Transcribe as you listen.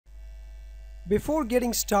Before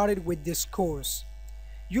getting started with this course,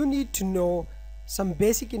 you need to know some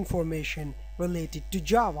basic information related to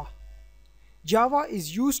Java. Java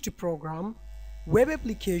is used to program web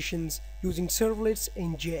applications using servlets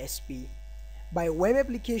and JSP. By web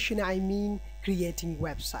application, I mean creating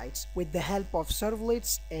websites with the help of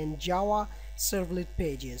servlets and Java servlet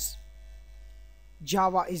pages.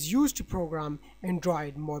 Java is used to program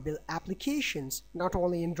Android mobile applications, not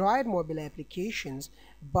only Android mobile applications,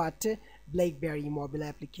 but BlackBerry mobile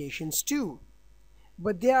applications too.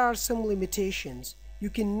 But there are some limitations.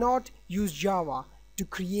 You cannot use Java to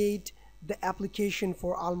create the application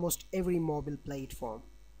for almost every mobile platform.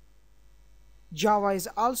 Java is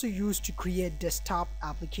also used to create desktop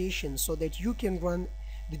applications so that you can run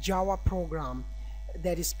the Java program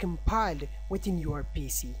that is compiled within your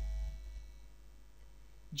PC.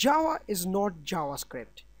 Java is not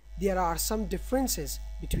JavaScript. There are some differences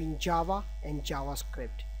between Java and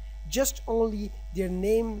JavaScript. Just only their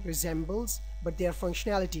name resembles, but their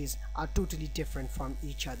functionalities are totally different from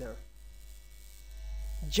each other.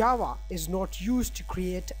 Java is not used to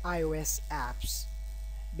create iOS apps,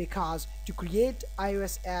 because to create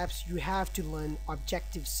iOS apps you have to learn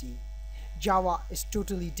Objective-C. Java is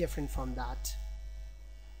totally different from that.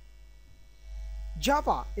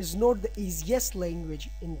 Java is not the easiest language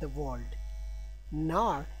in the world,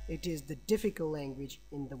 nor it is the difficult language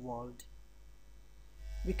in the world.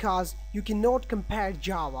 Because you cannot compare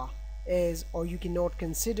Java as, or you cannot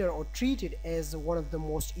consider or treat it as one of the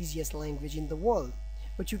most easiest language in the world.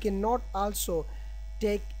 But you cannot also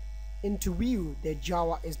take into view that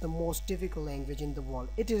Java is the most difficult language in the world.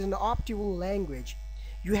 It is an optimal language.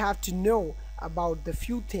 You have to know about the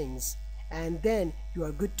few things and then you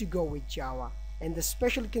are good to go with Java. And the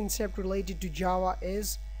special concept related to Java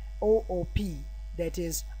is OOP, that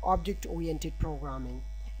is object-oriented programming.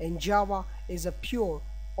 And Java is a pure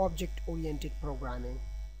object-oriented programming.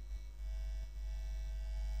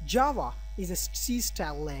 Java is a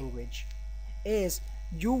C-style language, as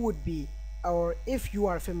you would be, or if you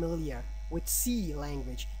are familiar with C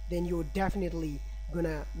language, then you're definitely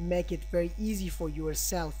gonna make it very easy for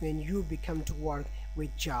yourself when you become to work with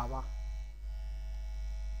Java.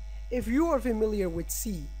 If you are familiar with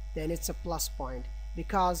C, then it's a plus point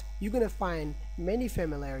because you're gonna find many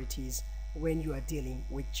familiarities when you are dealing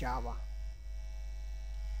with Java.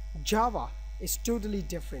 Java is totally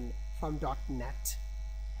different from .NET,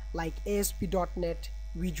 like ASP.NET,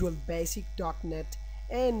 Visual Basic.NET,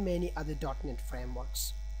 and many other .NET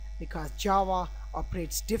frameworks, because Java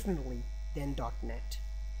operates differently than .NET.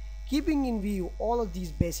 Keeping in view all of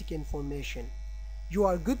these basic information, you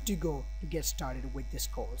are good to go to get started with this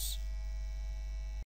course.